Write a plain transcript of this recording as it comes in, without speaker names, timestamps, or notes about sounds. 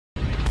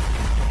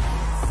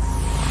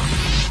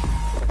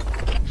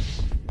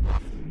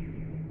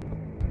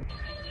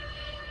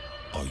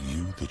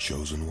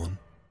chosen one?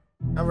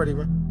 I'm ready,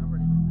 bro.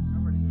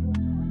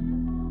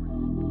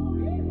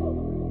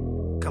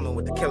 Coming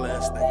with the killer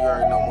instinct. You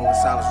already know, moving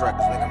silence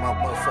records, nigga. My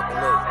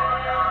motherfucking million.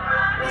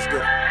 Let's get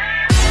it.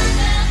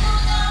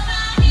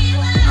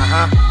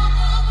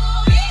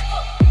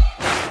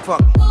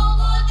 Fuck.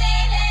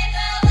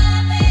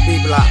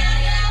 B-Block.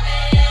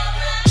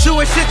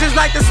 Shooting shit just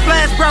like the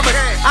Splash Brothers.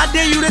 I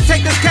dare you to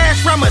take this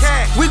cash from us.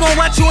 We gon'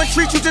 watch you and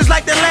treat you just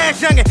like the last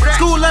youngin'.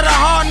 School of the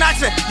hard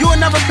knocks, you will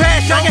never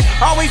pass, youngin'.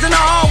 Always in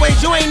the hallways,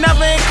 you ain't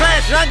never in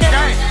class, youngin'.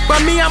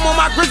 But me, I'm on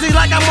my grizzly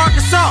like I'm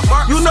Marcus Salt.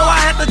 You know I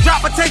had to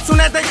drop a tape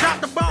soon as they dropped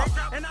the ball.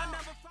 And I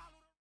never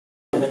followed.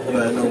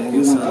 I know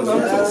moving sounds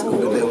right.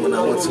 But then when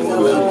I went to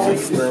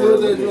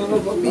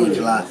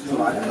B-Block,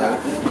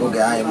 go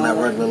get I am not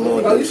regular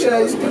Lord do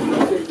shit.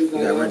 You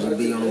got Reggie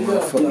B on the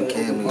motherfucking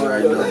camera, you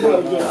already know.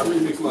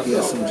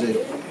 PSMG.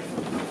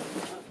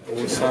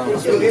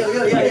 Sounds good.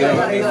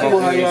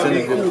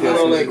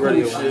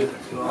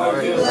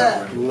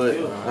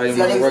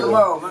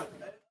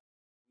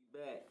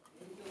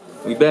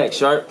 We back,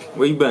 Sharp.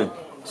 Where you been?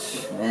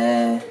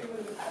 Man.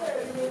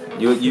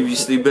 You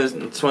still been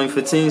in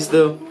 2015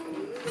 still?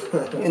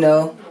 You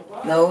know,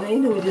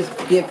 we just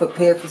get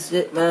prepared for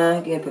shit,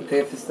 man. Getting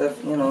prepared for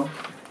stuff, you know.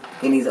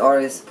 Getting these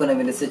artists, putting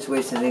them in the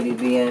situations they need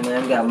to be in,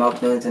 man. We got Malc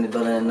Millionz in the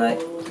building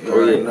tonight. You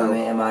already know. I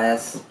mean,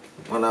 MIS.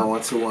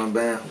 1921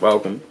 bam.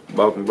 Welcome,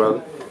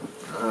 brother.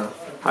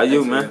 How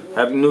you, man?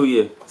 Happy New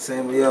Year.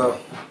 Same with y'all.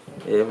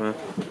 Yeah, man.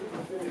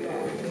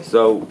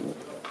 So,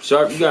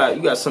 Sharp, you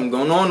got something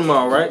going on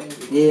tomorrow, right?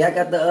 Yeah, I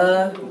got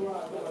the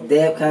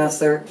Dab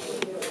concert.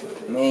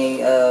 I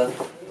mean,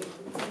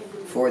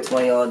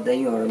 420 all day.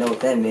 You already know what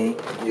that mean.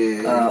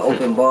 Yeah.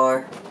 Open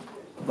bar,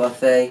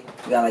 buffet.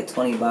 We got like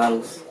 20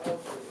 bottles.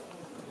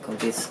 Come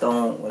get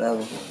stoned,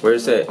 whatever.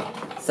 Where's that?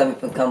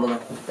 7th and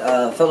Cumberland.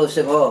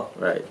 Fellowship Hall.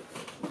 Right.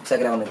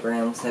 Check it out on the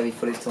gram. It's Heavy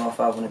Footage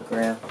 215 on the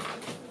gram.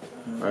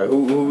 Alright,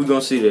 who we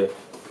gonna see there?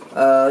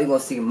 You gonna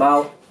see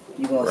Malc.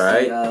 You gonna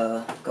see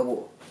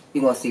couple.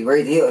 You gonna see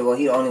Ray Hill. Well,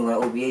 he the only one at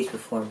OBH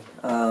performing.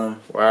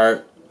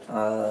 Right.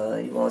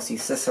 You gonna see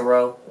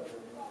Cicero.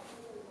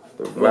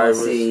 The You gonna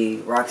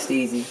see Rock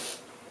Steezy.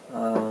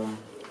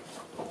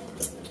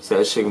 So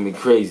that shit gonna be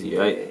crazy,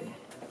 right? Yeah.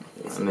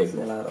 It's a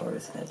lot of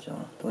artists in that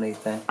joint doing their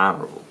thing.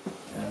 Honorable.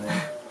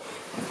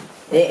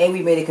 And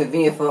we made it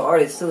convenient for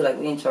artists too. Like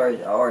we didn't charge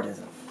our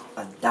artists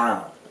a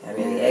dime. I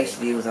mean,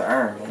 actually it was an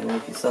earn. I mean,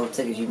 if you sold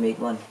tickets, you make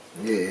money.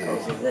 Yeah.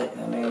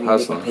 I mean,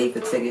 we can pay for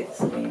tickets.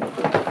 I mean,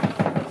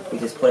 we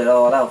just put it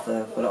all out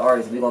for the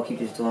artists. We're gonna keep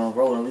this joint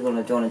rolling. We're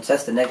gonna join in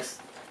Chester next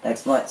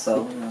month.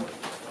 So you know,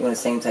 we're on the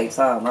same type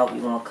time. Out,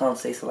 you wanna come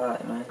say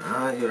salad, man?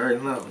 You already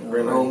know.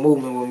 Bring the whole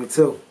movement with me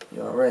too.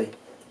 You already.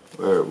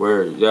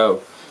 Word,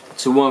 yo.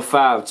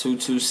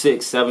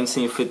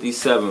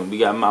 215-226-1757. We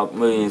got Malc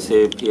Millionz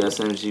here,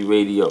 PSMG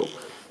Radio.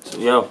 So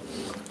yo,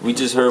 we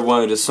just heard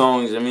one of the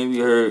songs. I mean, we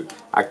heard.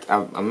 I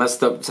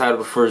messed up the title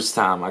the first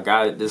time. I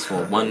got it this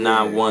one.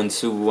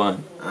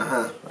 19121.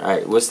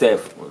 Alright, what's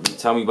that?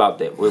 Tell me about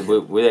that. Where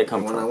that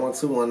come from?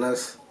 19121.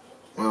 That's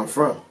where I'm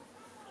from.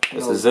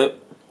 That's the zip.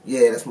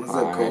 Yeah, that's my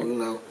zip code. You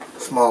know,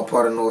 small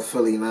part of North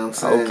Philly. You know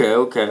what I'm saying?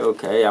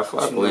 Okay. I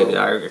fuck with it.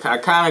 I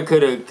kind of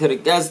could have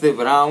guessed it,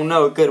 but I don't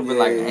know. It could have been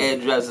like an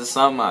address or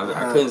something.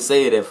 I couldn't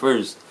say it at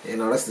first. You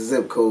know, that's the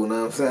zip code. You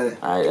know what I'm saying?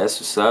 Alright, that's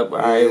what's up.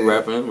 Alright,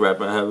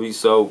 rapping heavy.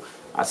 So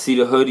I see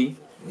the hoodie.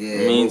 Yeah,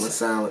 moving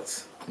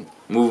silence.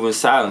 Moving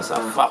silence.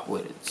 I fuck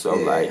with it. So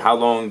like, how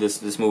long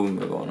this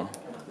movement been going on?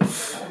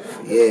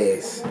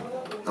 Yes,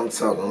 I'm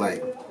talking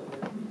like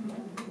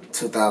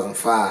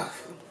 2005.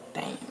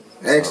 Damn.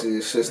 Actually,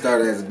 this shit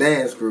started as a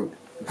dance group.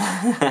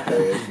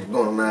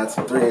 Going on 9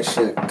 to 3 and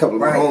shit. A couple of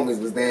my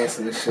homies was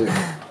dancing and shit.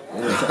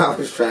 You know, I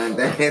was trying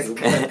to dance,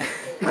 but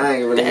I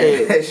ain't really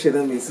had that shit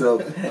in me.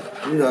 So,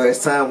 you know, as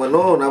time went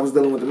on, I was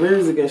dealing with the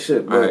music and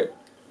shit. But,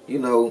 you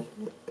know,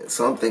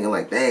 so I'm thinking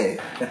like, damn,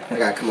 I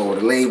gotta come up with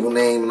a label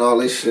name and all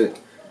this shit.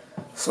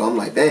 So I'm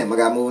like, damn, I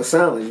got Moving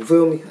Silence. You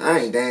feel me? I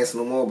ain't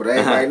dancing no more, but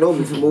everybody know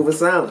me for Moving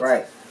Silence.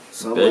 Right.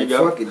 So I'm like,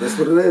 fuck it, that's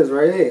what it is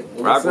right here.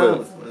 Moving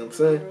Silence. You know what I'm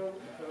saying?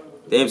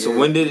 Damn, so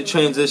when did it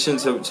transition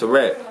to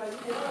rap?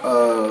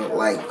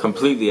 Like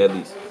completely at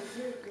least.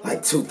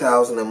 Like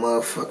 2000 and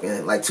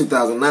motherfucking like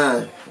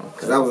 2009.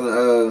 Cause I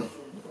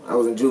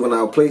was in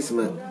juvenile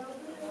placement.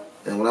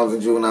 And when I was in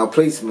juvenile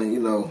placement,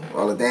 you know,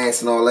 all the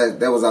dancing, all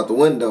that was out the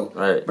window.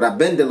 Right. But I've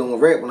been dealing with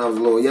rap when I was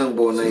a little young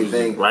boy and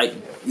everything. Right.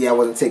 Yeah, I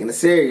wasn't taking it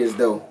serious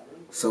though.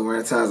 So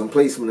around times in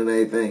placement and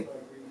everything,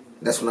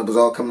 that's when it was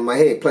all coming to my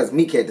head. Plus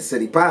Meek had the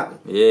city popping.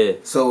 Yeah.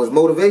 So it was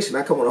motivation.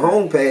 I come on a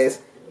home pass,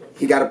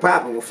 he got it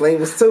popping with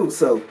Flamers too.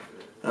 So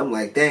I'm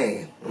like,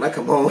 damn, when I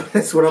come home,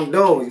 that's what I'm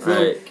doing. You feel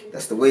me?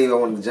 That's the wave I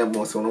wanted to jump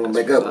on. So when I went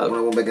back up, when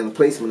I went back in the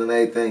placement and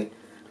everything,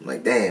 I'm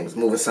like, damn, it's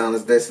Moving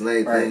Silence, this and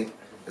everything. Right.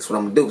 That's what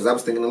I'm gonna do, because I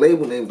was thinking the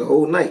label name the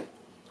whole night.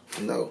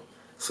 You know.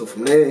 So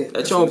from there,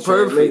 that's on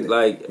perfect.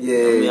 Like, yeah.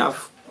 I mean,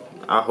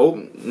 I hope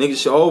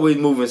niggas should always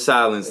move in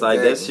silence. Like,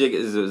 that shit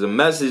is a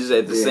message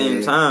at the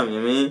same time, you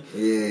know what I mean?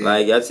 Yeah.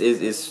 Like,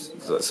 it's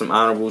some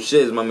honorable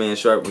shit, as my man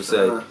Sharp would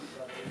say.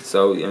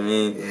 So, I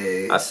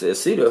mean, I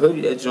see the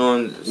hoodie that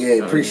John.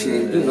 Yeah,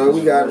 appreciate it. You know,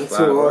 we got them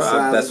too, all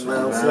sizes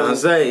now. That's what I'm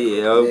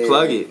saying,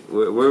 plug it.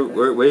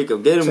 Where you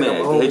can get them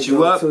at? Hit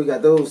you up. We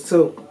got those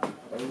too.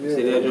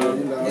 See that,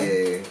 John?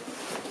 Yeah.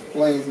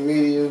 Flames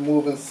Media,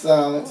 Moving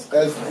Silence,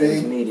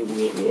 SB. Media,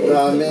 You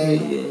know what I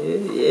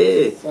mean?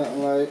 Yeah.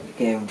 Something like.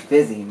 Getting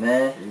busy,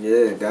 man.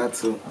 Yeah, got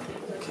to.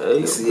 Okay.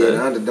 You see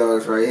the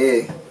underdogs right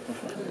here.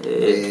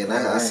 Yeah. And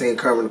I seen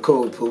Carmen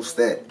Nicole post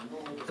that.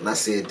 And I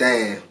said,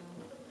 damn,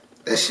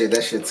 that shit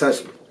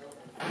touched me.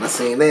 And I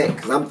seen that,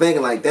 because I'm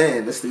thinking like,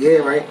 damn, this the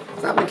year, right?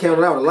 So I've been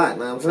counting out a lot, you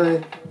know what I'm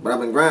saying? But I've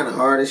been grinding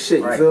hard as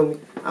shit, you feel me?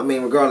 I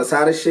mean, regardless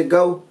how this shit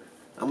go,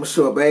 I'm going to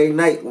show up every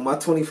night with my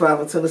 25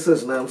 and 10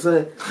 assists, you know what I'm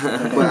saying?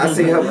 But I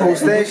seen her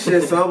post that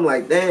shit, so I'm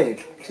like, damn.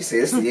 She said,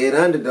 it's the year of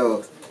the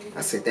underdogs.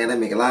 I said, damn, that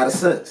make a lot of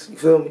sense, you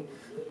feel me?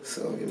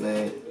 So,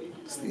 man,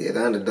 it's the year of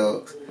the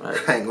underdogs. Right.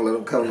 I ain't going to let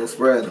them come no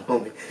spread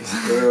on me.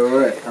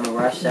 Right. I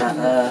remember I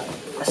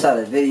shot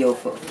a video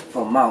for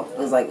Malc. It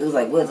was like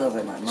what? It was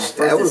like my first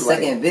and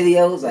second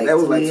video. It was like that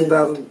was like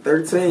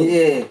 2013.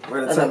 Yeah.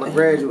 Right the time I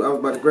graduated, I was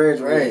about to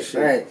graduate.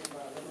 Right.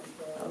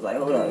 I was like,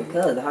 hold on,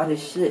 cuz how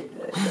this shit?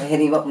 I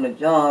hit him up in the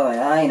jaw. Like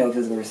I ain't know if he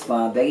was gonna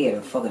respond back. He had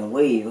a fucking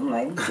wave. I'm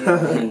like, I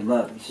hit him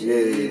up. And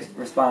shit. He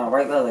respond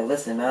right back. I was like,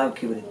 listen, man, I'm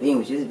keeping it being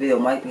with you. This video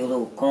might be a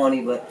little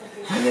corny, but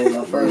it's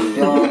my first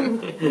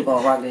joint. We're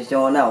gonna rock this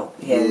joint out.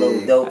 He had a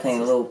little dough playing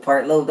a little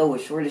part. Little dough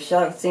was short as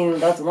shot. Seen him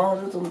not too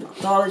long. This was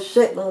tall as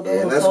shit. Little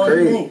dough was that's tall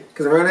crazy. as me.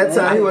 Because around that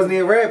time, he wasn't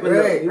even rapping.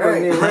 He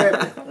wasn't even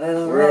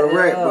rapping. Real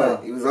rap,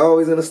 but he was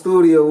always in the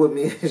studio with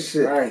me and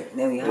shit. Right. And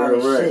then we hot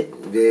as shit.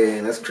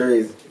 Yeah, that's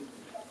crazy.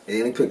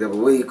 And he picked up a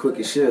wave quick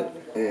as shit.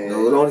 You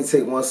know, it only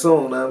take one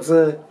song, you know what I'm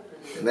saying?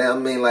 And now, I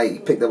mean, like, he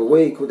picked up a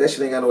wave quick. That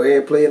shit ain't got no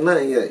airplay or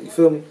nothing yet. You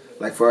feel me?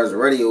 Like, far as the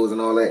radios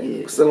and all that.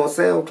 Yeah. Still on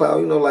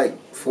SoundCloud, you know, like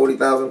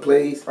 40,000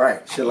 plays.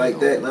 Right. Shit like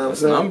that, you know what I'm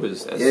saying?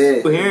 Numbers. That's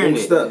hearing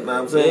it. Up, you know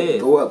what I'm saying? Yeah.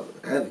 Go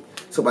up heavy.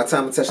 So by the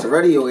time I touch the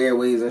radio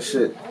airwaves and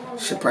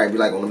shit probably be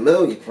like on 1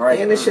 million. Right.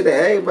 And this shit that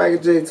everybody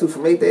can J2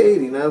 from 8 to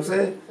 80, you know what I'm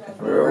saying?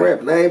 Real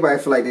rap. Now everybody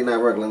feel like they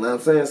not regular, you know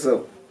what I'm saying?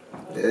 So,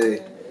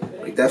 yeah.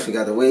 He definitely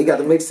got the way. He got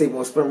the mixtape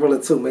on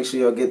Spinrilla too. Make sure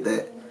y'all get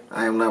that.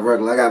 I am not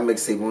regular. I got a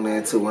mixtape on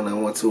there too. When I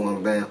want to,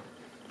 I'm down.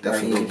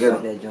 Definitely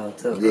go get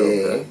him.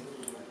 Yeah.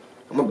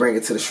 I'm gonna bring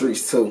it to the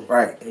streets too.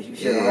 Right. You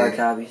should have our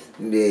copies.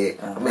 Yeah.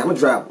 I mean, I'm gonna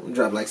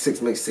drop like 6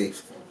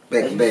 mixtapes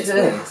back to back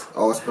spans.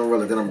 All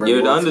Spinrilla. Then I'm bringing.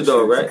 You're the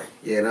underdog, right?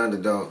 Yeah, the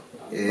underdog.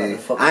 Yeah,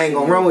 I ain't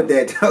gonna run with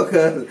that though,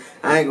 cause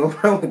I ain't gonna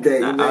run with that,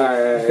 you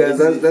know,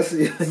 because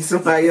that's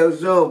somebody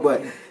else's job.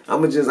 But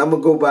I'm gonna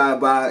go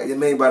by your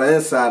name by the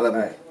inside of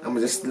it. I'm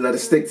gonna just let it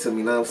stick to me,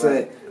 you know what I'm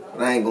saying?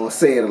 But I ain't gonna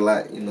say it a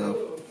lot, you know.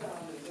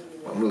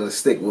 I'm gonna let it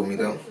stick with me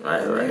though.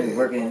 Right. We been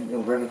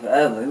working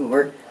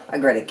forever. I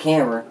grabbed a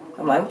camera.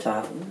 I'm like, I'm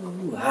trying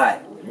to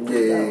hot.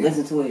 Yeah.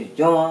 Listen to his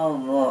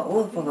joint.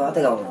 What the fuck? I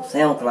think I was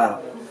on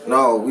SoundCloud.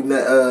 No, we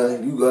met.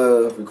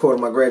 You recorded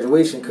my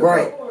graduation cookout.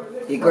 Right.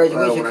 Your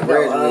graduation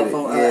cookout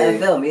from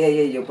FM. Yeah.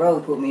 Your bro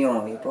put me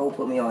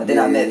on. Then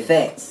I met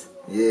Fats.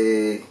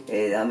 Yeah,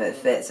 I met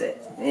Fats. He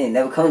ain't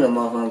never come to the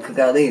motherfucking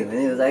cookout either. And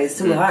he was like, it's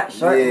too hot,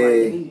 sharp. Yeah.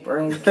 Like, he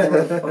burned the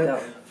camera the fuck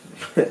out.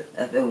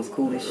 FM was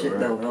cool as shit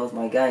though. That was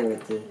my guy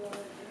right there.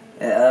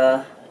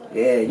 And,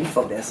 yeah, you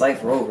fucked that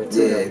cipher over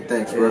too. Yeah,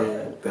 thanks, bro.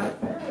 I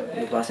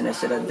was watching that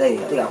shit the other day.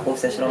 I think I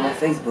posted that shit on my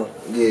Facebook.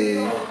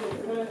 Yeah.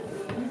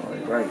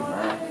 Right,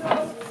 man.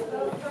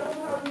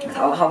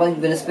 How long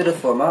you been a spitter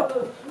for, Malc?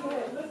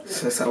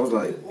 Since I was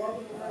like,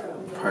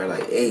 probably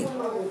like 8.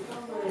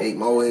 8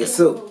 my way in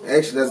silk.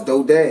 Actually, that's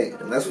Doe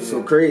Dad, and that's what's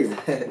so crazy.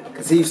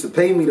 Cause he used to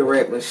pay me to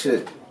rap and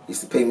shit. He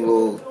used to pay me a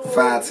little $5,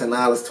 $10,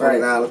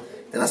 $20.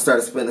 And I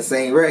started spending the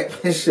same rap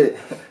and shit.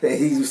 And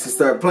he used to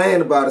start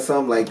playing about it, so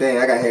I'm like, dang,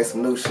 I gotta have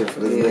some new shit for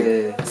this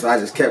nigga. So I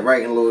just kept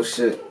writing little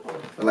shit.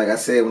 But like I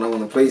said, when I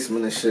went to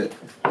placement and shit,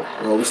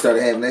 we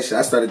started having that shit.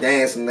 I started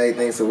dancing and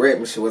everything, so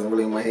rapping shit wasn't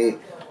really in my head.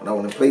 When I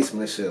went to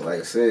placement and shit,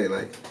 like I said,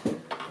 like,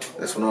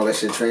 that's when all that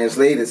shit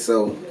translated.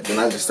 So then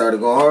I just started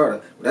going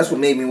harder. That's what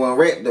made me want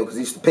to rap though, because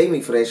he used to pay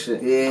me for that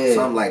shit. Yeah.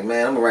 So I'm like,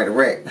 man, I'm gonna write a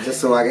rap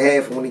just so I can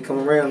have it when he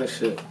come around and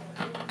shit.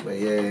 But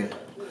yeah.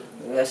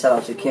 Yeah, shout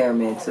out your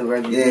cameraman too,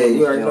 ReggBVisuals. Yeah,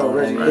 you already know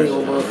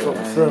ReggBVisuals on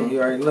motherfucking film.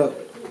 You already know.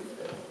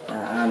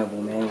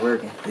 Honorable man,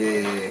 working.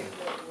 Yeah.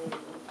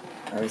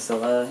 Alright, so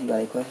you got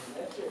any questions?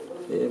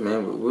 Yeah,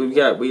 man. We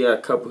got a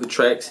couple of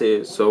tracks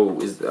here. So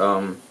is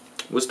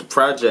what's the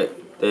project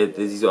that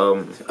these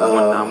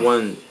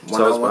 191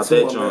 tell us about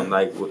that joint?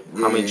 Like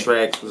how many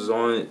tracks was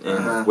on it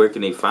and where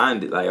can they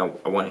find it? Like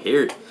I want to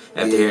hear it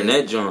after hearing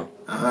that joint.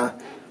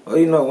 Well,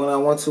 you know, when I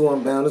want to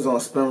unbound, it's on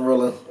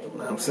Spinrilla. You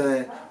know what I'm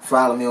saying?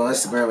 Follow me on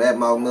Instagram at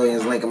Malc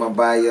Millionz, link in my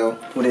bio.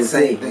 With a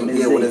Same Z. thing.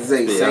 Yeah, with a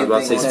Z. Yeah, I was about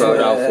to say spell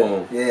it out for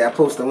him. Yeah, I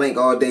post a link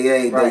all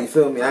day, every day. You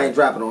feel me? I ain't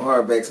dropping on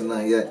hardbacks or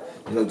nothing yet.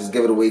 You know, just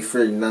give it away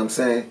free. You know what I'm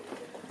saying?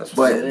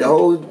 But the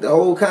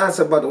whole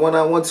concept about the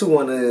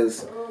 19121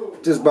 is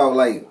just about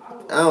like,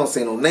 I don't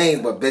say no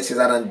names, but bitches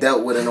I done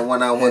dealt with in the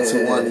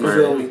 19121. You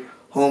feel me?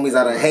 homies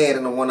I done had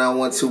in the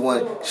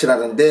 19121, shit I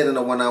done did in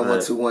the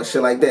 19121,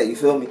 shit like that, you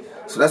feel me?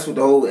 So that's what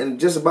the whole, and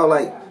just about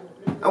like,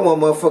 I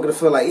want motherfucker to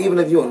feel like, even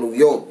if you're in New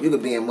York, you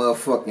could be in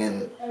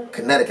motherfucking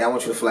Connecticut, I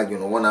want you to feel like you're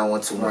in the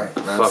 19121, right.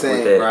 You know what I'm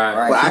saying?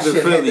 Right. But I should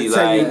have to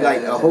tell you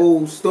like a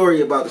whole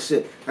story about the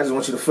shit. I just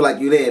want you to feel like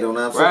you there, though,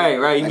 know what I'm saying?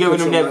 Right, you like, giving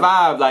them that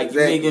vibe, like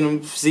exactly. you making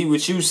them see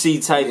what you see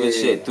type of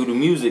shit through the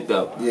music,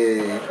 though.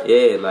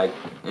 Yeah, like,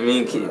 I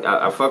mean,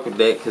 I fuck with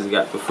that because it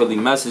got the Philly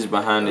message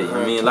behind it.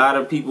 I mean, a lot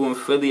of people in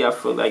Philly, I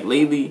feel like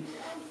lately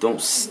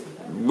don't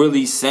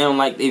really sound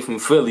like they from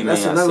Philly,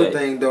 that's man. That's another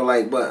thing, though,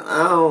 like, but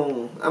I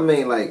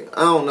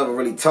don't never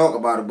really talk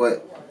about it,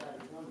 but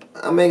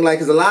I mean, like,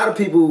 because a lot of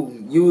people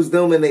use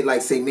them and they,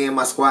 like, say, me and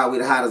my squad, we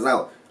the hottest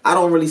out. I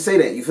don't really say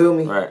that, you feel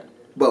me? Right.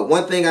 But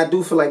one thing I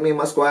do feel like me and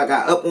my squad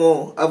got up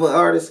on other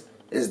artists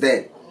is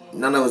that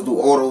none of us do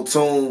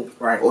auto-tune,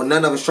 or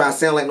none of us try to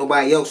sound like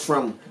nobody else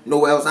from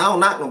nowhere else. I don't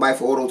knock nobody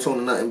for auto-tune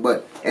or nothing,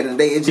 but at the end of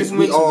the day, it's just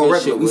we all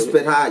regular. We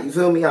spit high, you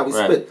feel me? How we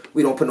spit.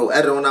 We don't put no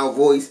edit on our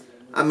voice.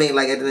 I mean,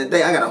 like, at the end of the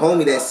day, I got a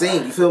homie that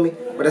sing, you feel me?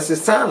 But that's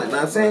his talent, you know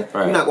what I'm saying?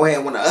 You're not going to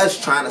have one of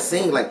us trying to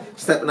sing, like,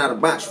 stepping out of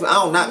the box. I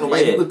don't knock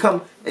nobody. You could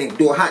come and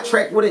do a hot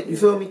track with it, you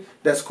feel me?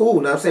 That's cool,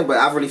 you know what I'm saying? But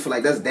I really feel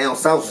like that's down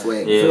south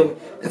swag, you feel me?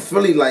 And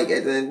Philly, like,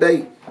 at the end of the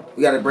day,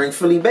 we got to bring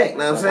Philly back, you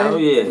know what I'm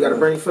saying? We got to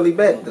bring Philly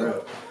back,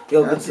 though.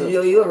 Yo, but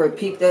you ever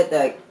peep that,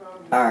 like,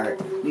 alright,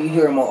 you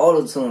hear him on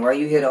auto-tune, right?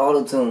 You hear the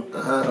auto-tune,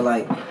 but,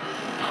 like,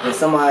 when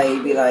somebody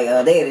be like,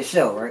 they at a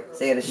show, right?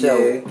 Say at a show,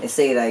 and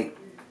say, like,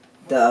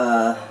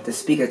 the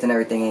speakers and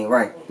everything ain't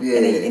right.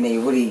 And they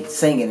really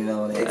singing and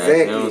all that.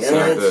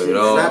 Exactly.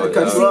 Not to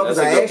cut you off, because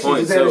I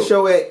actually just had a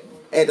show at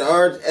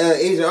the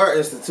Asian Art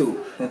Institute.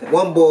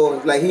 One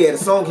boy, like, he had a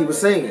song he was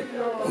singing.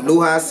 He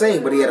knew how to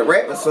sing, but he had a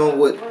rapping song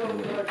with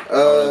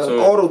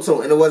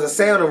auto-tune, and it wasn't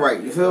sounding right,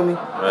 you feel me?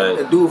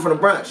 A dude from the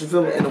Bronx, you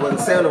feel me? And it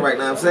wasn't sounding right,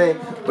 know what I'm saying?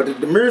 But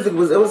the music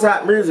was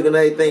hot music and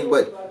everything,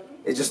 but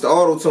it's just the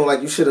auto-tune,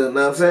 like you should have,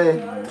 know what I'm saying?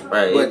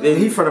 Right. But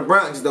he from the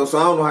Bronx, though, so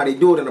I don't know how they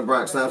do it in the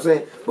Bronx, know what I'm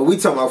saying? But we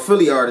talking about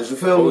Philly artists, you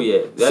feel me? Oh,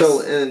 yeah.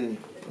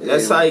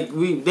 That's like,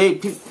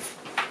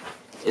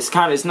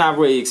 it's not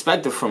really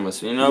expected from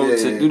us, you know?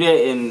 To do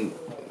that, and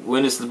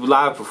when it's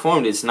live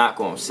performed, it's not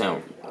going to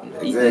sound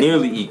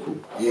nearly equal.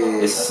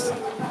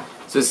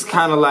 So it's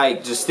kind of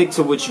like, just stick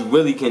to what you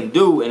really can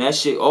do, and that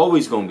shit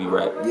always gonna be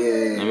right.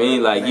 I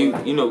mean, like,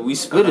 you know, we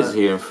splitters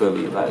here in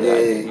Philly. Like,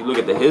 you look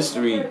at the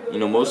history, you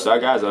know, most of our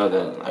guys,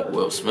 other than like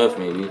Will Smith,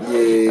 maybe.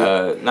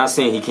 Not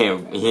saying he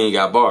ain't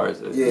got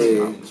bars.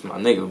 It's my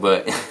nigga,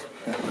 but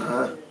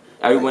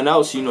everyone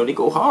else, you know, they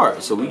go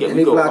hard. So we go hard.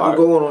 Any block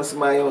you go on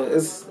somebody on,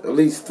 it's at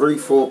least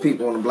 3-4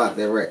 people on the block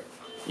that rap.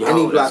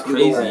 Any block you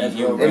go on,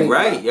 you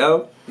right,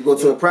 yo. You go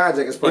to a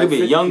project, it's probably it could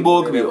be a young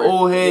boy, it could be an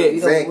old head,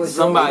 exactly.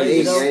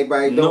 Somebody,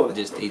 everybody doing it.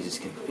 They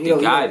just can. You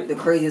know, the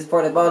craziest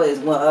part about it is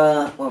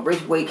when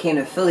Rich Boy came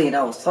to Philly and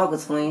I was talking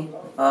to him.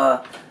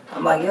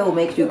 I'm like, yo,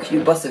 man, can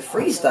you bust a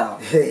freestyle?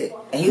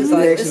 And he was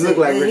like, listen, look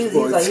like Rich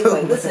Boy. He was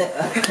like, listen.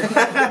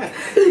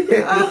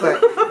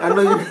 I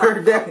know you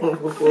heard that one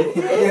before.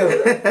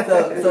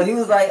 So he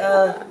was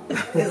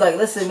like,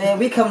 listen, man,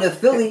 we come to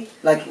Philly,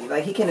 like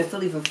he came to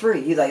Philly for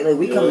free. He's like, look,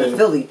 we come to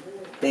Philly.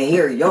 They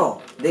hear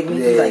y'all.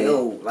 He's like,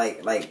 yo,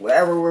 like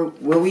where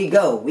we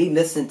go, we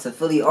listen to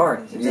Philly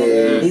artists. You know what I'm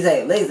saying? He's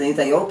like, listen, he's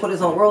like, yo, put this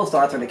on World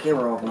Star. I turn the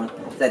camera off on.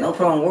 He's like, don't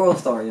put it on World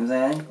Star. You know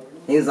what I'm saying?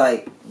 He was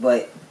like,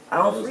 but I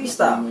don't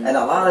freestyle, and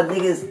a lot of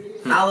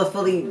niggas out of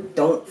Philly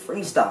don't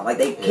freestyle. Like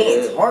they can't.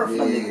 It's hard for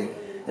them.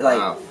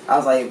 Like I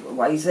was like,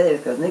 why you say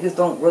this? Because niggas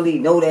don't really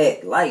know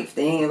that life.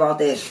 They ain't about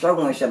that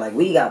struggle and shit. Like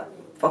we got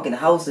fucking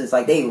houses.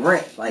 Like they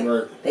rent. Like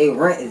they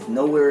rent is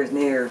nowhere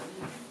near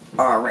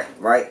our rent,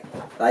 right?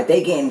 Like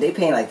they paying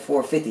like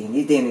 $450, and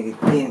these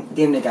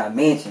damn niggas got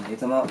mansions. You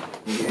talking about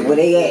where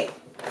they at?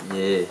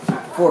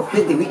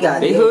 $450. We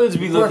got they hoods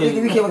be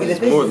looking. We can't look at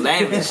this more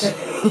lavish. You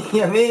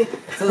know what I mean?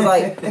 So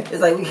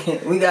it's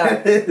like we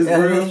got. It's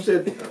real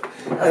shit.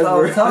 That's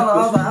all I'm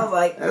telling. I was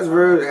like, that's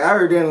real. I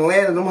heard in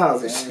Atlanta, them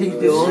houses cheap.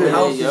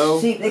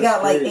 Cheap. They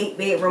got like 8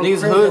 bedrooms.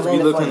 These hoods be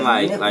looking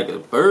like the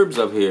burbs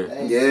up here.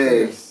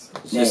 It's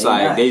just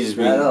like they just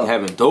be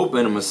having dope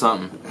in them or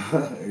something.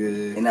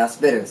 And now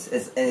spitters.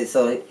 And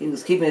so he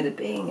was keeping it a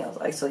being. I was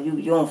like, so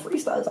you on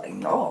freestyle? He's like,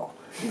 no.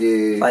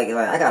 Like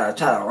I gotta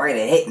try to write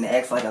a hit and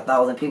ask like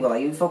 1,000 people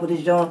like, you fuck with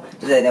this John?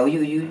 He said, now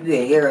you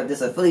hear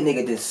this a Philly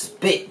nigga just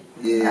spit.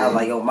 And I was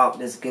like, yo, Malc,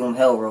 just give him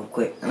hell real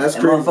quick. And that's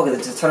crazy. Motherfuckers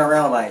just turn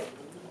around like,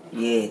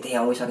 yeah,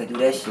 damn, I wish I could do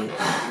that shit.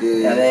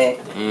 You know what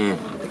I mean?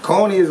 The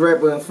corniest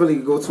rapper in Philly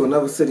could go to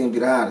another city and be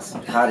the hottest.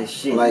 Hottest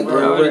shit. Like,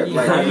 real rap.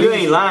 Like, you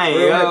ain't lying,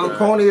 yo. The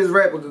corniest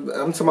rapper,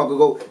 I'm talking about could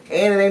go,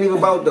 and it ain't even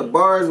about the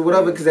bars or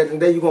whatever, because at the end of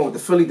the day, you going with the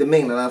Philly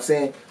demeanor, you know what I'm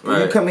saying?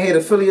 When you come here,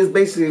 the Philly is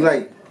basically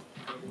like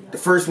the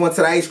first one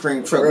to the ice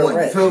cream truck one,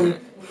 you feel me?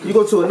 You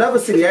go to another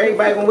city,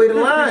 everybody gonna wait in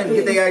line to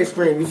get their ice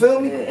cream. You feel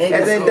me? Yeah,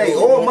 At the end of the day,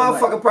 all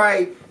motherfucker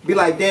probably be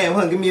like, damn,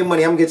 huh, give me your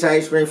money, I'm gonna get your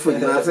ice cream for you.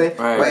 You know what I'm saying?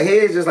 Right. But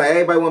here it's just like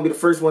everybody wanna be the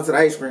first one to the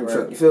ice cream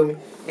truck. You feel me?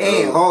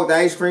 And hog the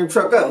ice cream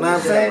truck up. You know what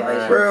I'm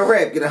saying? Real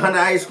rap. Get 100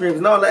 ice creams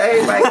and all that.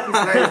 Everybody get some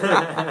ice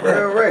cream.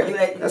 Real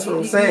rap. That's what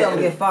I'm saying. You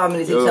don't get 5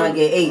 minutes, you trying to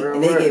get 8,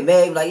 and they get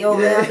mad, like, yo,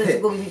 man, I think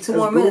it's gonna give me 2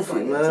 more minutes.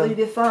 Like, so you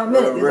get 5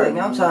 minutes. It's like,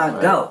 man, I'm trying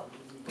to go.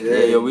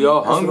 Yeah, we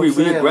all hungry.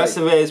 We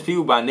aggressive ass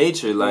people by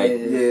nature. Like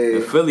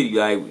in Philly,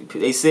 like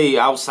they say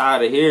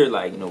outside of here,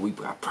 like, you know, we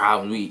got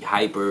problems, we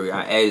hyper,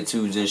 got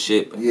attitudes and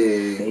shit. But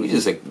we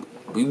just like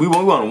we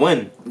want to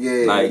win.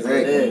 Yeah, like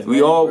exactly.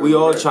 we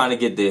all trying to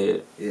get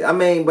there. Yeah, I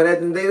mean, but at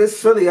the end of the day, this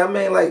Philly, I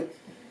mean, like,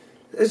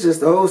 it's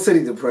just the whole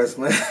city depressed,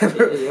 man.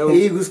 The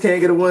Eagles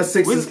can't get a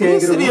 1-6. We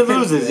city of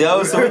losers,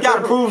 yo. So we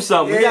gotta prove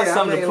something. We got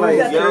something to prove,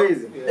 like, yo.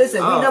 Crazy.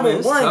 Listen, we number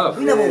one. Tough.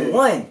 We number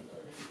one.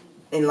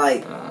 And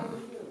like.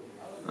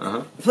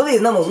 Philly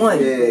is number 1.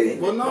 Yeah.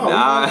 Well, no.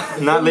 Nah,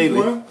 not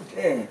lately.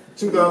 Yeah.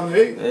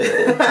 2008.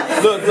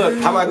 Look.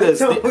 How about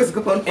this?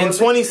 In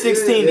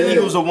 2016, the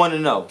Eagles are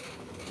 1-0.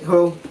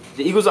 Who?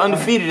 The Eagles are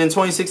undefeated in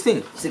 2016.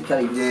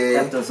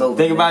 Yeah.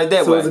 Think about it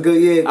that so way. It's a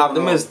good year.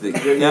 Optimistic.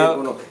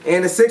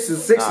 And the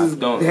Sixers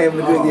having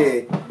a good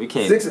year. We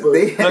can't. Sixers,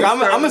 look,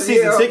 I'm a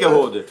season ticket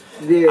holder.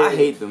 Yeah. I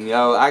hate them,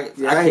 yo. I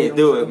can't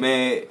do it,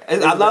 man.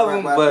 I love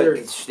them,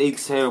 but they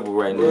terrible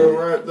right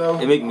now.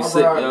 It make me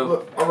sick,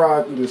 yo. I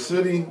ride through the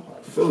city.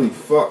 Philly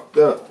fucked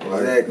up.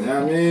 Like, exactly. You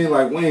know what I mean?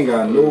 Like, we ain't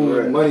got no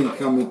money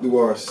coming through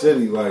our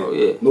city.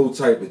 Like, no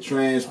type of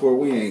transport.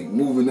 We ain't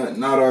moving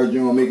nothing out our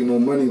joint, making no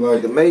money.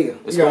 Like, the mayor.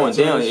 It's going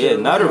down. Yeah,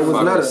 Nutter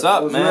fucked us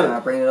up, man. I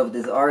bring it up with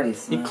this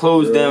artist. He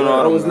closed down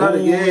all the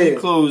movies. He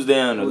closed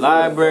down the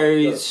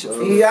libraries.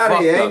 He out of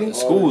here, ain't he?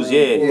 Schools, yeah.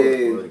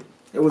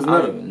 It was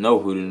I don't even know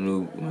who the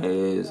new man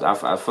is. I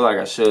feel like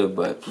I should,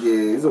 but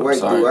yeah, he's a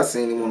white dude. I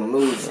seen him on the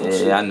news.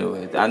 Yeah, I knew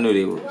it. I knew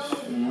they was.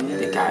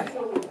 They got it.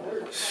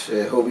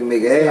 Shit, hope he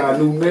make it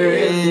happen. New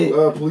mayor and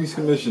new police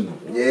commissioner.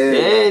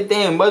 Yeah,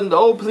 damn. Wasn't the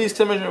old police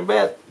commissioner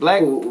black?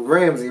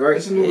 Ramsey, right?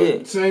 It's a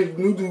new, same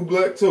new dude,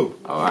 black too.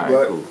 Oh, all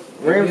right, cool.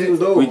 Ramsey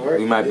was old, right?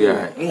 We might be all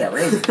right. Yeah,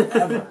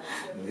 Ramsey.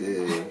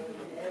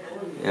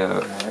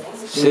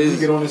 Yeah. Shit,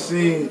 get on the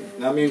scene.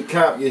 I mean,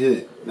 cop get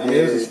hit. I mean,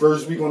 it's his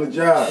first week on the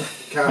job.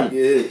 Cop get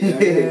hit. You know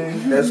what I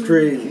mean? That's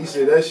crazy. He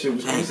said that shit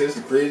was. He said it's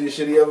the craziest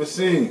shit he ever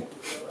seen.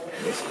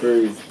 That's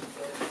crazy.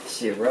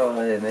 Shit, bro,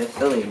 man.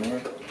 Philly,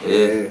 man.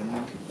 Yeah.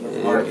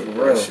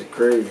 That shit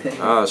crazy.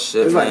 Oh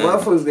shit, it's man.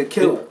 like motherfuckers get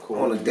killed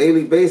on a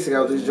daily basis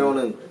out this joint,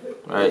 and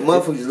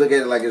motherfuckers just look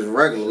at it like it's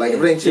regular. Like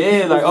if it ain't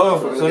shit, like,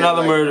 oh, it's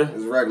another murder.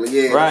 It's regular,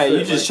 yeah. Right,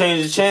 you just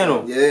change the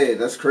channel. Yeah,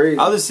 that's crazy.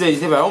 Other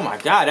cities, they be like, oh my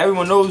god,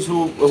 everyone knows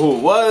who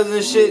it was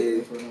and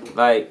shit. Yeah.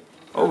 Like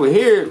over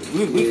here,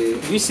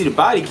 we see the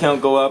body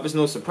count go up. It's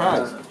no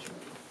surprise.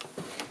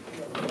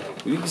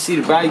 We can see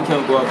the body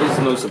count go up. It's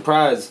no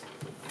surprise.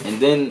 And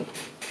then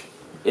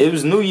it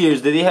was New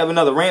Year's. Did they have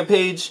another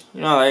rampage?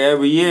 You know, like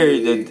every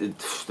year,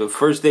 the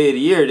first day of the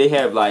year, they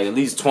have like at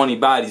least 20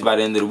 bodies by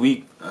the end of the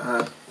week.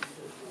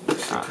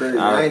 Crazy.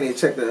 I ain't even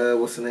check the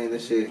what's the name of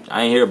this shit.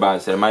 I ain't hear about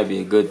it, so it might be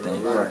a good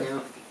thing. Right.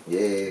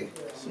 Yeah.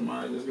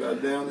 Somebody just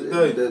got down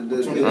today. The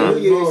New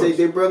Year's,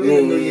 they broke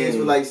in New Year's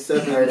with like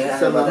seven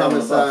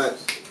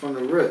homicides from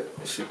the rip.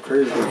 That shit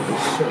crazy.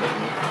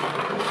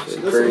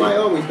 Somebody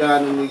always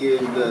died in New Year's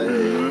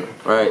Day.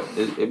 Right.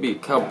 It'd be a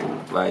couple.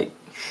 Like,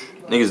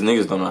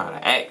 niggas don't know how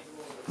to act.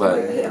 But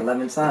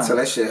 11 times. So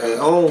that shit hit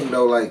home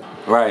though, like.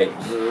 Right.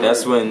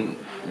 That's when,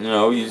 you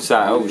know, you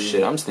decide, oh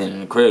shit, I'm staying in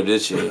the crib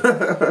this year.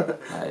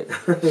 Like,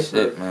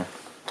 shit, man.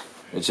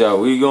 But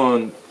yo, we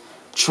going to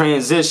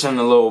transition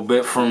a little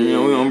bit from, you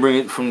know, we going to bring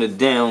it from the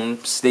down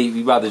state.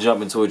 We about to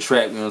jump into a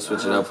track. We going to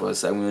switch it up for a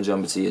second. We going to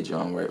jump into your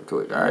drum right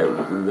quick. All right,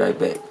 we'll be right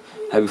back.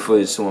 Happy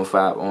Footage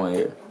 215 on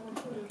air.